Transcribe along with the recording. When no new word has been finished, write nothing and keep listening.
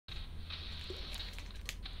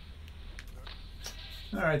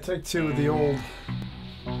Alright, take two with the old...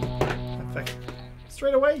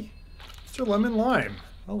 Straight away! Mr. Lemon Lime.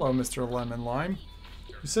 Hello, Mr. Lemon Lime.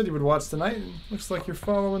 You said you would watch tonight, and looks like you're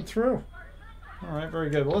following through. Alright, very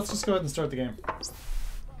good. Well, let's just go ahead and start the game. I don't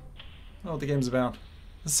know what the game's about.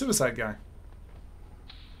 The Suicide Guy.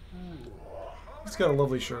 He's got a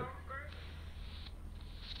lovely shirt.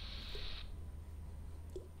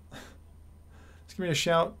 Just give me a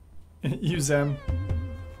shout. Use them.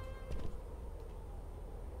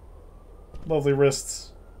 Lovely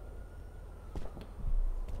wrists.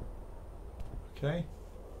 Okay.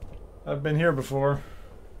 I've been here before.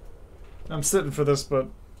 I'm sitting for this, but...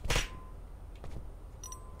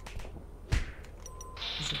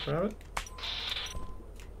 Just grab it.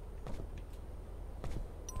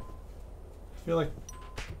 I feel like...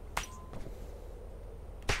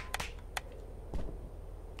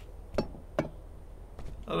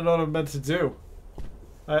 I don't know what I'm meant to do.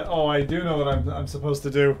 I do know what I'm supposed to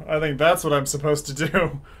do. I think that's what I'm supposed to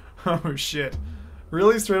do. Oh shit.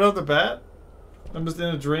 Really? Straight off the bat? I'm just in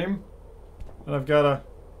a dream? And I've gotta...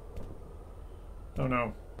 Oh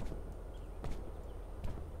no.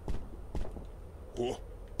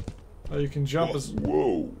 Oh, you can jump as...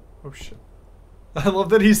 Whoa. Oh shit. I love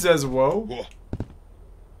that he says whoa.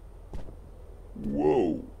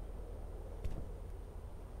 Whoa.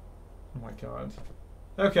 Oh my god.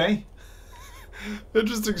 Okay.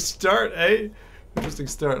 Interesting start, eh? Interesting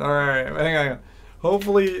start. Alright, hang on.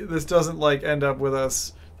 Hopefully this doesn't like end up with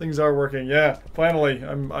us. Things are working. Yeah, finally.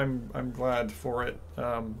 I'm glad for it.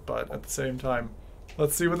 But at the same time,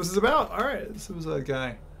 let's see what this is about. Alright, this was a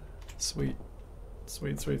guy. Sweet.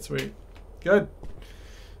 Sweet, sweet, sweet. Good.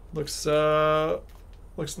 Looks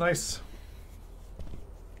nice.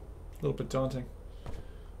 A little bit daunting.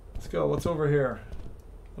 Let's go. What's over here?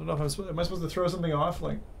 I don't know if am I supposed to throw something off?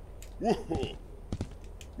 Like... Whoa.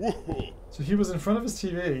 Whoa. So he was in front of his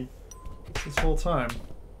TV this whole time.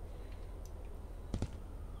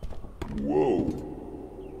 Whoa.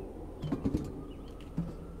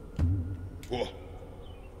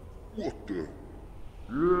 What the?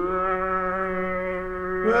 Whoa!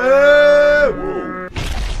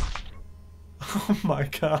 Oh my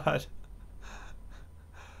god.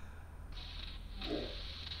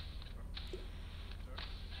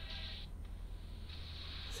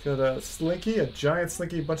 Got a Slinky, a giant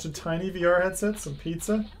Slinky, a bunch of tiny VR headsets, some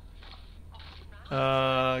pizza.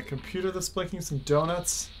 Computer that's blinking, some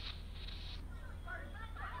donuts.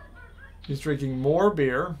 He's drinking more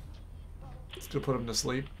beer. It's gonna put him to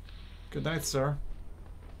sleep. Good night, sir.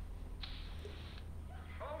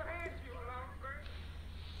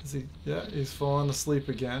 Is he? Yeah, he's falling asleep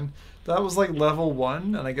again. That was like level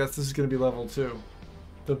 1, and I guess this is gonna be level 2.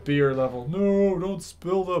 The beer level. No, don't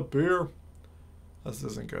spill the beer. This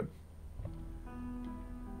isn't good.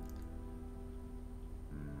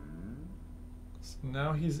 So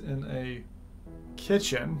now he's in a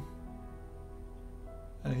kitchen.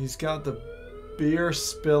 And he's got the beer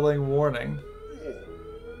spilling warning.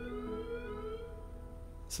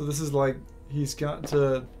 So this is like, he's got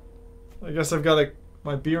to... I guess I've got to...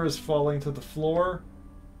 My beer is falling to the floor.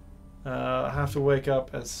 I have to wake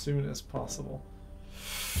up as soon as possible.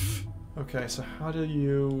 Okay, so how do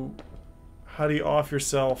you off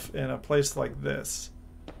yourself in a place like this?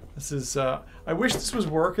 This is, I wish this was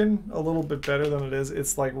working a little bit better than it is.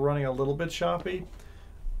 It's like running a little bit choppy.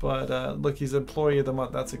 But look, he's Employee of the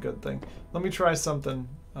Month. That's a good thing. Let me try something.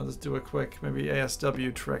 I'll just do a quick, maybe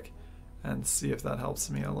ASW trick and see if that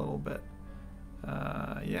helps me a little bit.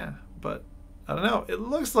 Yeah, but I don't know. It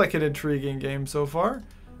looks like an intriguing game so far.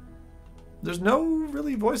 There's no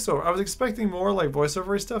really voiceover. I was expecting more like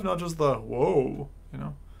voiceover stuff, not just the whoa, you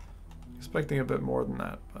know. Expecting a bit more than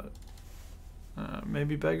that, but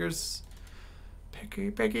maybe beggars.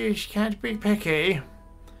 Beggars can't be picky.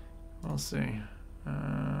 We'll see.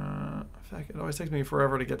 Fuck, it always takes me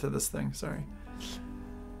forever to get to this thing. Sorry.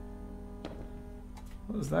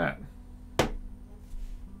 What is that? The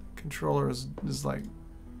controller is like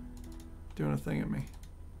doing a thing at me.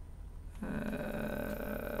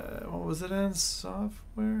 What was it in?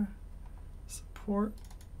 Software support?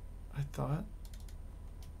 I thought.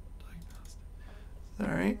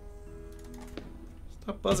 Alright.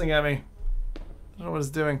 Stop buzzing at me. I don't know what it's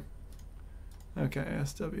doing. Okay,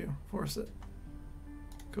 SW. Force it.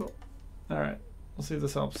 Cool. Alright. We'll see if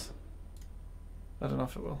this helps. I don't know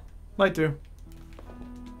if it will. Might do.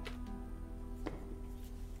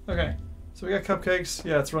 Okay. So we got cupcakes.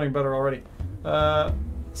 Yeah, it's running better already.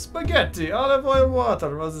 Spaghetti, olive oil,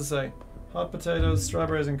 water. What does it say? Hot potatoes,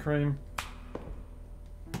 strawberries, and cream.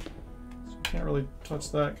 So can't really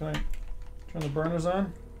touch that. Can I turn the burners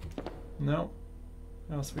on? No.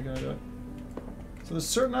 How else are we gonna do it? So there's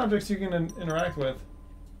certain objects you can interact with.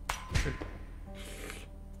 Like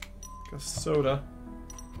a soda.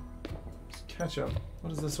 It's ketchup.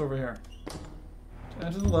 What is this over here? To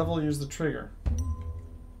enter the level, use the trigger.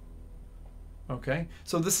 Okay,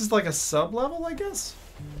 so this is like a sub-level, I guess?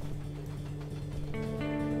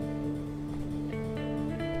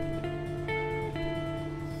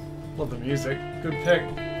 Love the music. Good pick.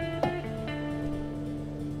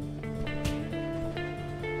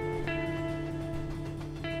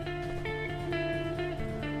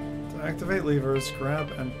 To activate levers,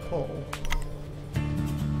 grab and pull.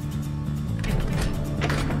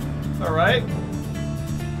 Alright.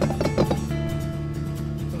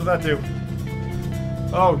 What did that do?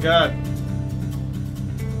 Oh god.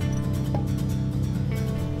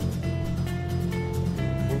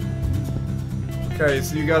 Okay,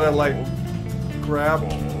 so you gotta like grab.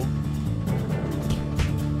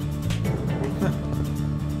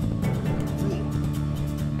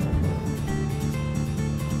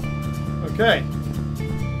 Okay.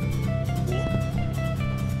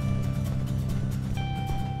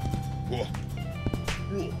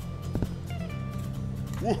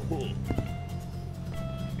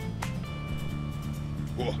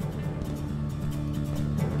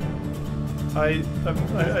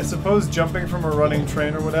 I suppose jumping from a running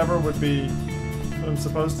train or whatever would be what I'm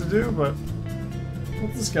supposed to do, but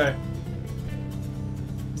what's this guy?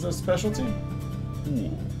 Is that a specialty?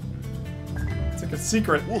 It's like a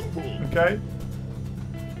secret. Okay.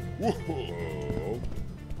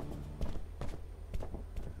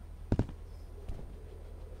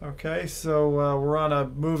 Okay, so we're on a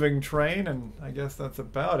moving train, and I guess that's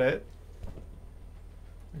about it.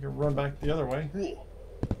 I can run back the other way.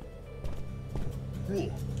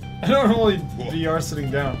 I don't really VR sitting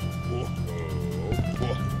down.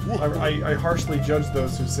 I harshly judge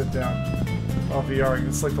those who sit down while VRing.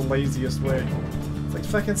 It's like the laziest way. It's like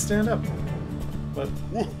fucking stand up. But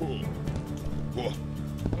how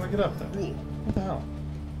do I get up there? What the hell?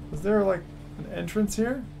 Is there like an entrance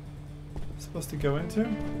here? I'm supposed to go into?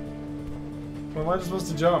 Or am I just supposed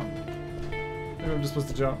to jump? Maybe I'm just supposed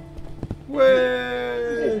to jump.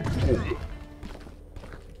 Way!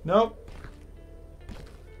 Nope.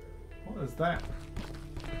 What is that?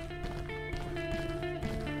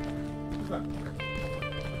 What's that?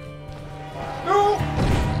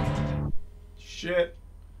 No! Shit.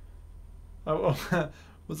 Oh,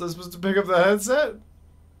 was I supposed to pick up the headset?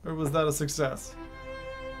 Or was that a success?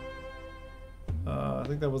 I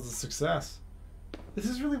think that was a success. This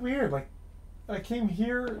is really weird. Like, I came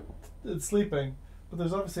here and sleeping, but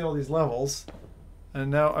there's obviously all these levels.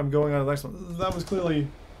 And now I'm going on to the next one. That was clearly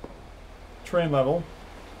train level.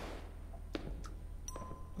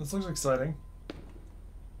 This looks exciting.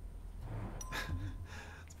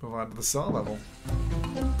 Let's move on to the saw level.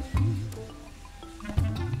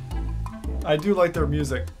 I do like their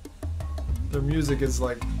music. Their music is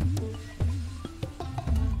like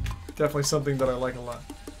definitely something that I like a lot.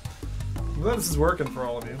 I'm glad this is working for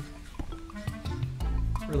all of you.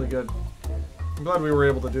 It's really good. I'm glad we were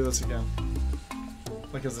able to do this again.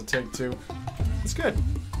 Like as a take two. It's good.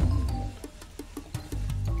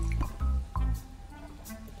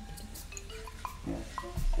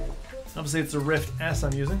 Obviously it's a Rift S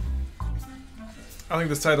I'm using. I think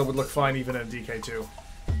this title would look fine even in DK2.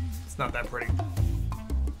 It's not that pretty.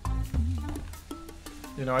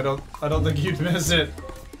 You know, I don't think you'd miss it.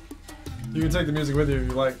 You can take the music with you if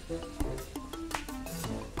you like.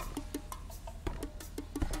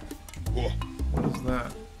 What is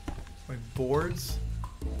that? Like boards?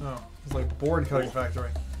 Oh, it's like board cutting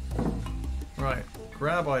factory. Right.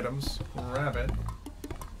 Grab items, grab it,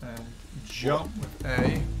 and jump with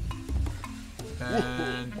A.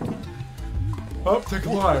 And oh, take a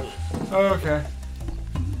live. Oh, okay.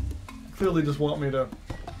 Clearly just want me to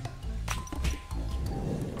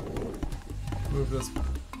move this.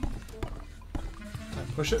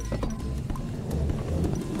 And push it.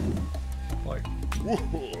 Like.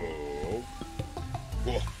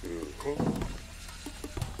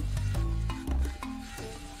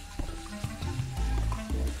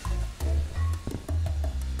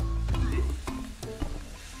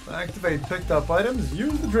 Activate picked up items,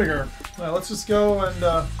 use the trigger. Now let's just go and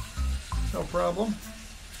no problem.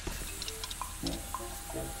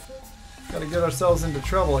 Gotta get ourselves into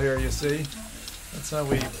trouble here, you see. That's how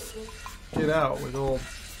we get out with old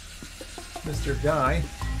Mr. Guy.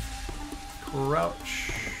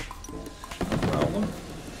 Crouch. No problem.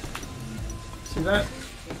 See that?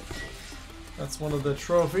 That's one of the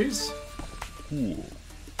trophies. You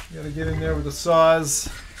gotta get in there with the saws.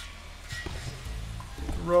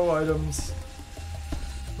 Row items.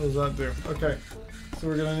 What does that do? Okay. So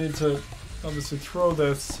we're gonna need to obviously throw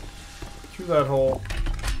this through that hole.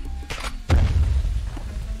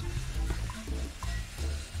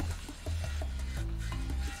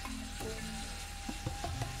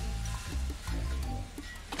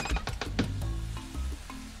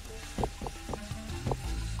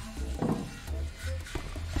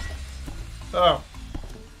 Oh.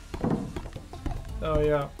 Oh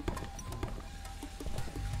yeah.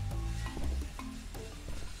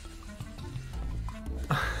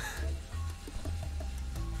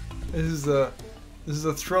 This is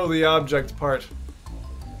a throw the object part.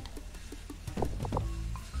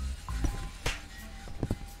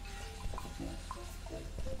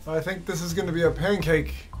 I think this is going to be a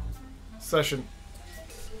pancake session.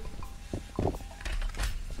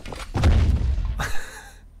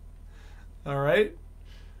 Alright.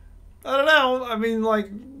 I don't know. I mean, like,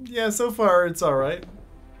 yeah, so far it's alright.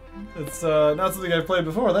 It's not something I've played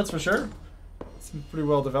before, that's for sure. It's pretty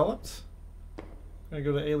well developed. I'm gonna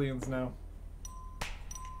go to aliens now.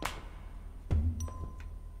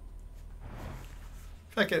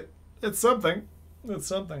 Heck it. It's something. It's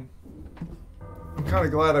something. I'm kind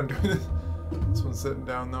of glad I'm doing this. This one's sitting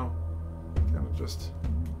down though. Kind of just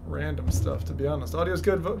random stuff, to be honest. Audio's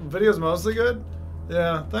good, video's mostly good.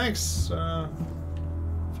 Yeah, thanks.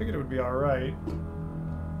 Figured it would be alright.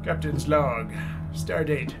 Captain's log.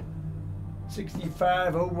 Stardate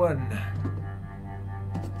 6501.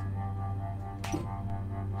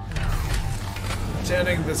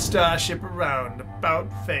 Turning the starship around, about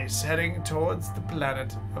face, heading towards the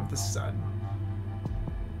planet of the sun.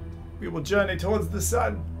 We will journey towards the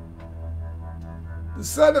sun. The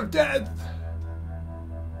sun of death.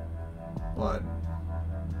 1,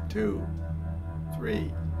 2,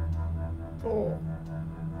 3, 4.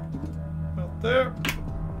 Out there.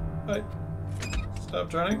 Right. Stop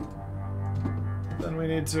turning. Then we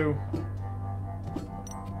need to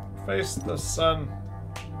face the sun.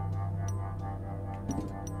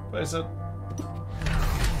 Face it.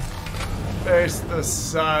 Face the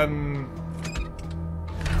sun.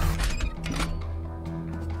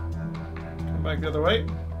 Come back the other way.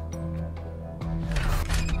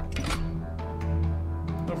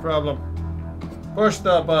 No problem. Push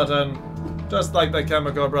the button. Just like the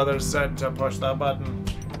Chemical Brothers said to push the button.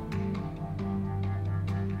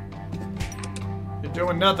 You're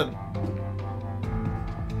doing nothing.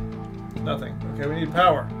 Nothing. Okay, we need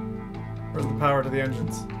power. Where's the power to the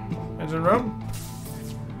engines? Engine room?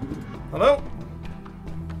 Hello?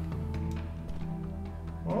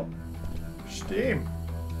 Oh, steam.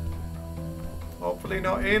 Hopefully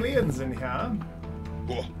no aliens in here.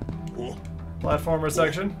 Platformer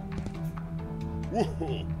section.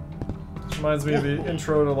 This reminds me of the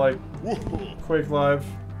intro to like Quake Live.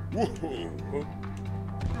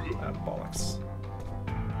 Ah, bollocks.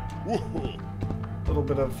 A little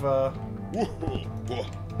bit of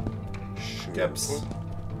skips.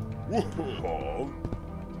 Tell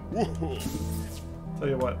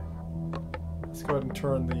you what. Let's go ahead and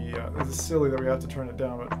turn the. This is silly that we have to turn it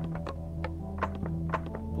down, but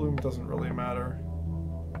bloom doesn't really matter.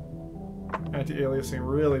 Anti-aliasing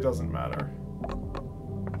really doesn't matter.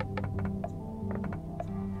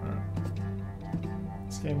 Right.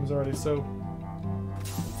 This game is already so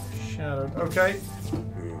shattered. Okay.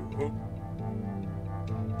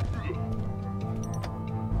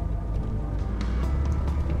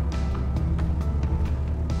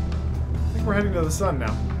 We're heading to the sun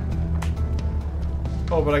now.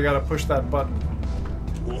 Oh, but I gotta push that button.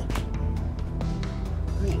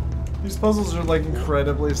 These puzzles are like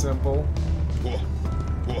incredibly simple.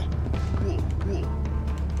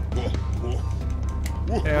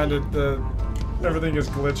 And everything is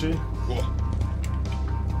glitchy.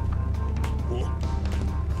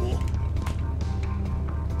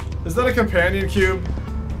 Is that a companion cube?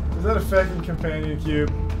 Is that a fucking companion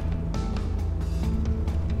cube?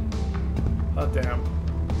 Oh, damn.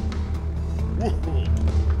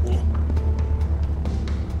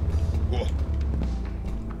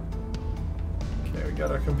 Okay, we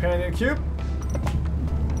got our companion cube.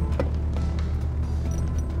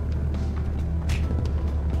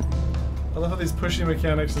 I love how these pushing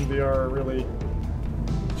mechanics in VR are really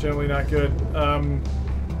generally not good.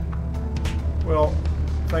 Well,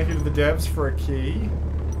 thank you to the devs for a key.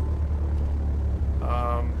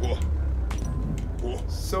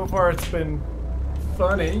 So far it's been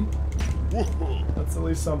funny. That's at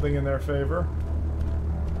least something in their favor.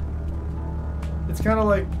 It's kind of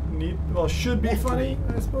like neat, well, should be funny,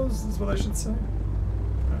 I suppose, is what I should say.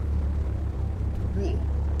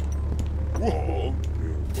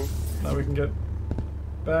 Now we can get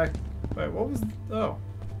back. Wait, what was... Oh.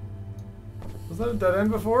 Was that a dead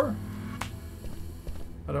end before?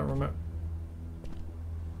 I don't remember.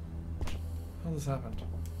 How this happened?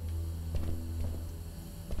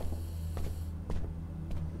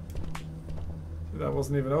 That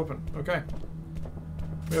wasn't even open. Okay.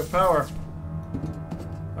 We have power.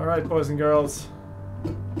 Alright, boys and girls.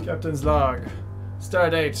 Captain's log.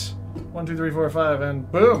 Stardate 1, 2, 3, 4, 5, and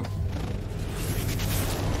boom!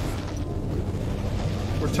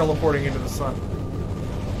 We're teleporting into the sun.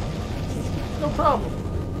 No problem.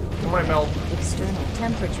 It might melt. External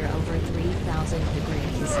temperature over 3,000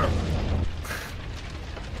 degrees.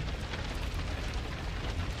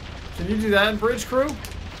 Can you do that in Bridge Crew?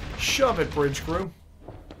 Shove it, Bridge Crew.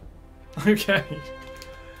 Okay.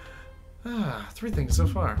 3 things so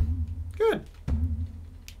far. Good.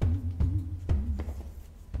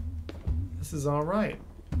 This is alright.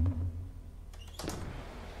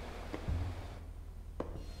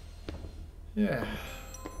 Yeah.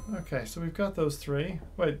 Okay, so we've got those 3.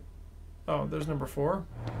 Wait. Oh, there's number 4.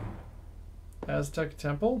 Aztec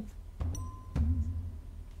Temple.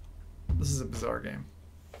 This is a bizarre game.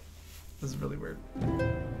 This is really weird.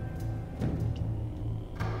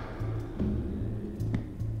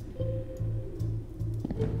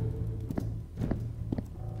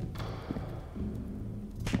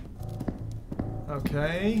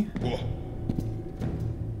 Okay.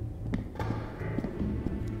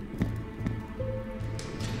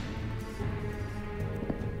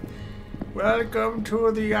 Welcome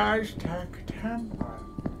to the Aztec Temple.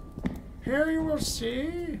 Here you will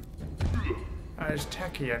see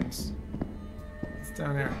Aztecians. It's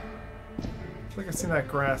down here. I feel like I've seen that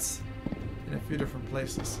grass in a few different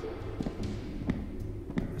places.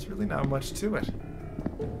 There's really not much to it.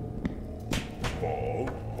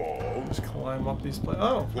 Just climb up these places.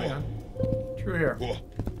 Oh, hang on. Through here.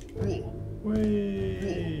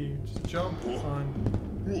 Whee! Just jump on.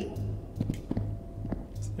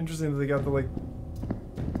 It's interesting that they got the, like,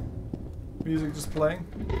 music just playing.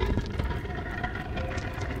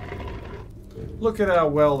 Look at how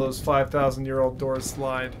well those 5,000-year-old doors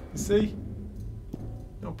slide. You see?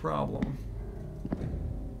 No problem.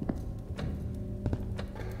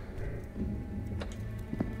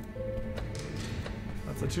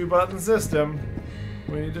 That's a 2-button system.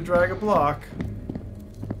 We need to drag a block.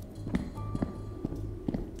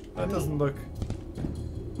 That doesn't look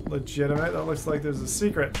legitimate. That looks like there's a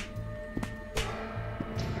secret.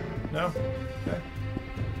 No? Okay.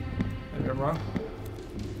 Maybe I'm wrong.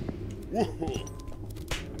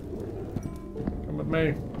 Come with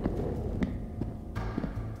me.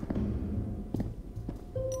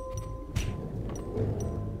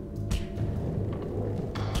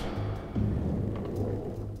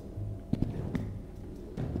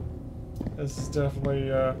 This is definitely,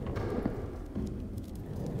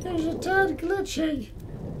 it's a tad glitchy.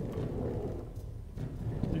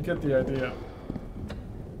 You get the idea.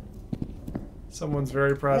 Someone's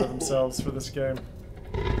very proud of themselves for this game.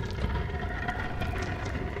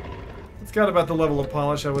 It's got about the level of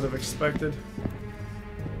polish I would have expected.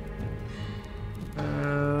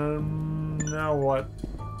 Now what?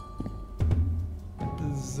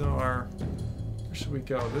 Bizarre. Where should we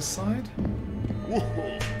go? This side? You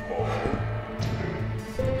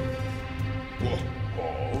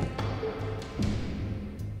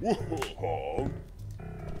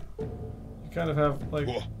kind of have, like...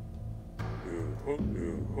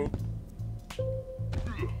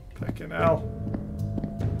 Fucking hell.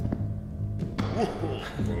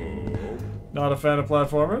 Not a fan of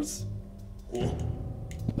platformers?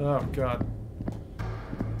 Oh, God.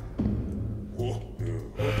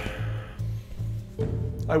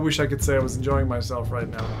 I wish I could say I was enjoying myself right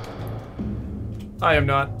now. I am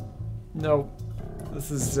not. No.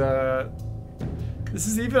 This is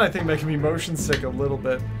even, I think, making me motion sick a little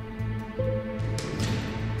bit.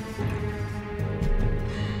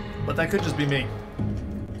 But that could just be me.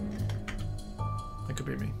 That could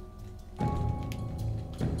be me.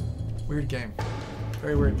 Weird game.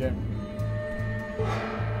 Very weird game.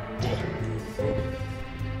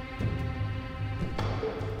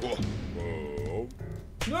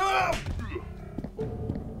 No!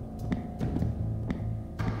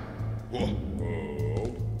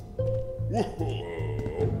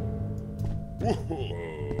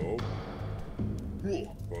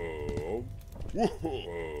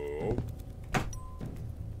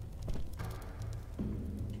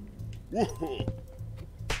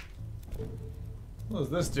 What does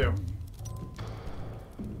this do?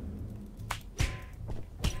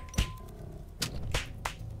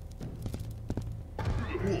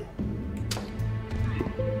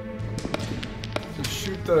 Just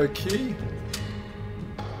shoot the key?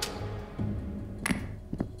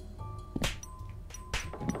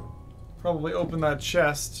 Probably open that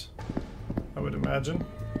chest, I would imagine.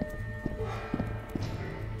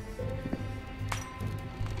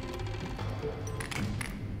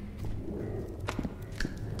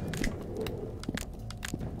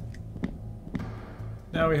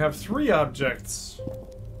 Now we have 3 objects.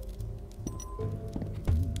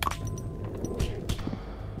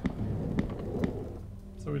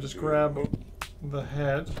 So we just grab the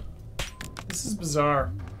head. This is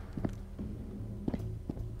bizarre.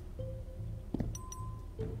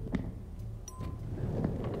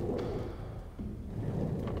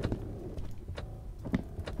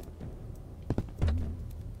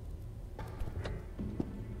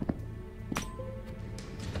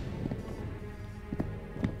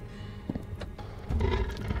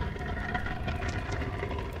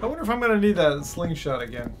 I wonder if I'm gonna need that slingshot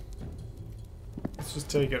again. Let's just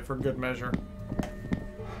take it for good measure.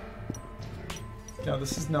 Yeah,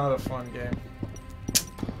 this is not a fun game.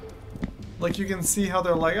 Like, you can see how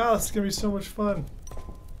they're like, oh, this is gonna be so much fun.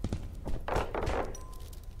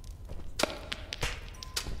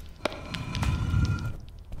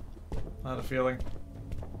 Not a feeling.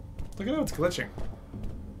 Look at how it's glitching.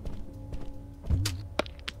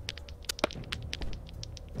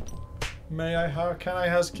 Can I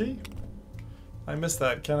has key? I missed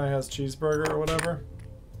that. Can I has cheeseburger or whatever?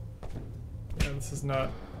 Yeah, this is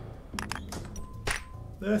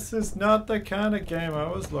not the kind of game I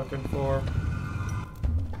was looking for.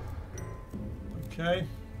 Okay.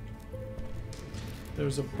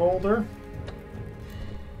 There's a boulder.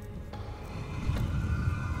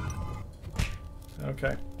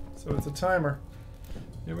 Okay. So it's a timer.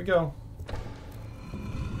 Here we go.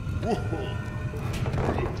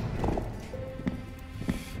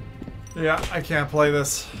 Yeah, I can't play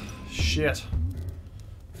this. Shit.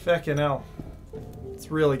 Feckin' hell.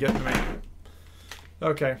 It's really getting me.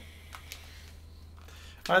 Okay.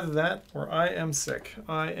 Either that or I am sick.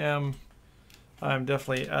 I'm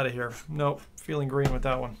definitely out of here. Nope. Feeling green with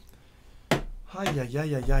that one.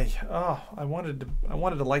 Ay. Oh, I wanted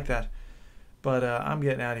to like that. But I'm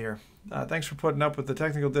getting out of here. Thanks for putting up with the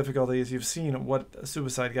technical difficulties. You've seen what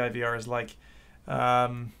Suicide Guy VR is like.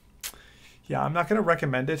 Yeah, I'm not going to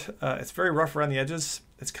recommend it. It's very rough around the edges.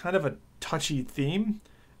 It's kind of a touchy theme.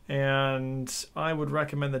 And I would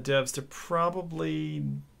recommend the devs to probably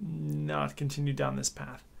not continue down this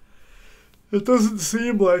path. It doesn't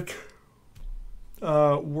seem like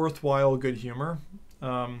worthwhile good humor.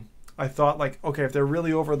 I thought, like, okay, if they're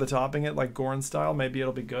really over the topping it, like Gorn style, maybe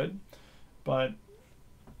it'll be good. But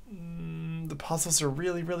the puzzles are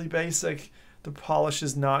really, really basic. The polish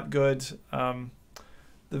is not good.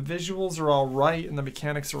 The visuals are all right and the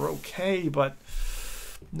mechanics are okay, but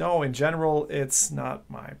no, in general, it's not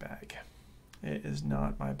my bag. It is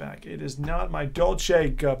not my bag. It is not my Dolce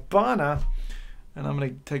Gabbana. And I'm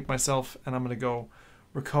going to take myself and I'm going to go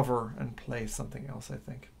recover and play something else, I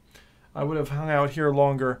think. I would have hung out here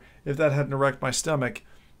longer if that hadn't wrecked my stomach,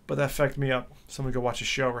 but that fecked me up. So I'm going to go watch a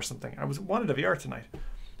show or something. I wanted a VR tonight.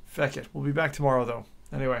 Feck it. We'll be back tomorrow, though.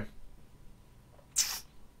 Anyway.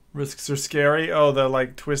 Wrists are scary. Oh, the,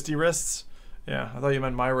 like, twisty wrists? Yeah, I thought you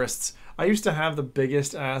meant my wrists. I used to have the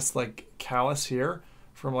biggest ass, like, callus here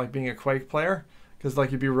from, like, being a Quake player. Because,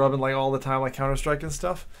 like, you'd be rubbing, like, all the time, like, Counter-Strike and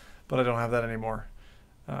stuff. But I don't have that anymore.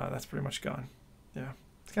 That's pretty much gone. Yeah,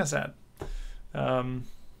 it's kind of sad.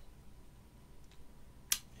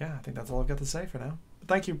 Yeah, I think that's all I've got to say for now. But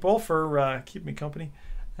thank you both for keeping me company.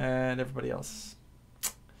 And everybody else.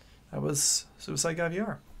 That was Suicide Guy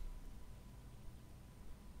VR.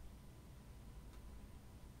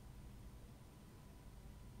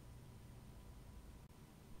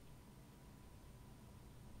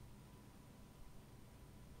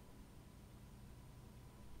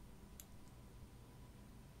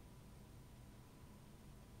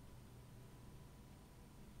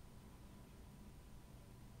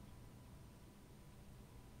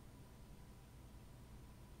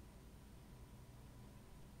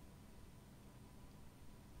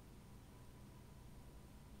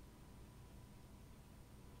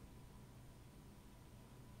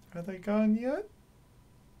 Are they gone yet?